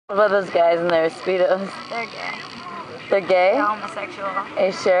What about those guys in their Speedos? They're gay. They're gay? They're homosexual. Are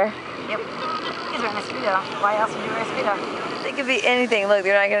you sure? Yep. He's wearing a Speedo. Why else would you wear a Speedo? They could be anything. Look,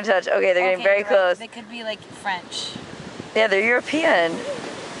 they're not going to touch. Okay, they're getting very close. They could be like French. Yeah, they're European.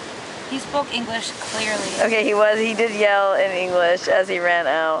 He spoke English clearly. Okay, he did yell in English as he ran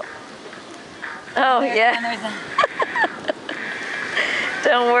out. Oh, yeah.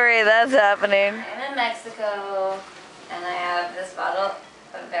 Don't worry, that's happening. I'm in Mexico, and I have this bottle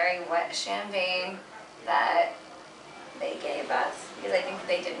of very wet champagne that they gave us because I think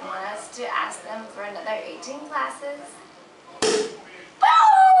they didn't want us to ask them for another 18 glasses.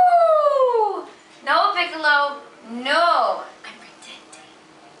 Woo! No Piccolo, no. I'm pretending.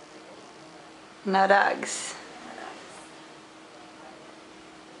 No dogs.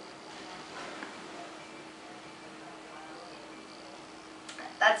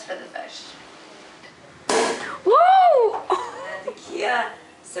 That's for the fish. Woo! Tequila,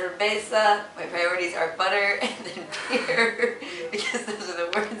 cerveza. My priorities are butter and then beer because those are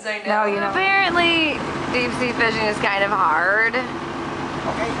the words I know. No, you know. Apparently, deep sea fishing is kind of hard.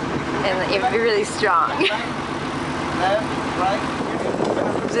 And you have to be really strong.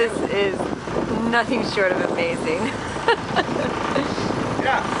 This is nothing short of amazing.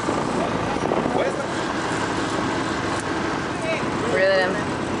 Really?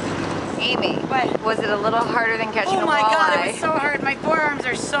 Amy, what? Was it a little harder than catching a walleye? Oh my god, it was so hard. My forearms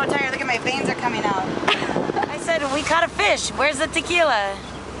are so tired. Look at my veins are coming out. I said, we caught a fish. Where's the tequila?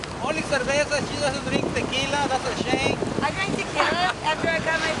 Only cerveza, she doesn't drink tequila, that's a shame. I drank tequila after I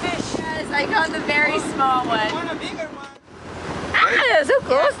caught my fish. Yes, I caught the very small one. I want a bigger one. Ah, so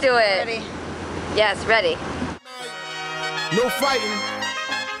close to it. Ready? Yes, ready. No fighting.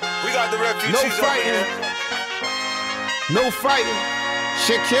 We got the refugees. No fighting. No fighting.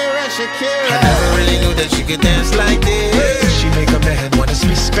 Shakira, Shakira. I never really knew that you could dance like this. She make a man wanna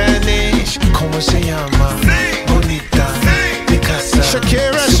speak Spanish. Como se llama?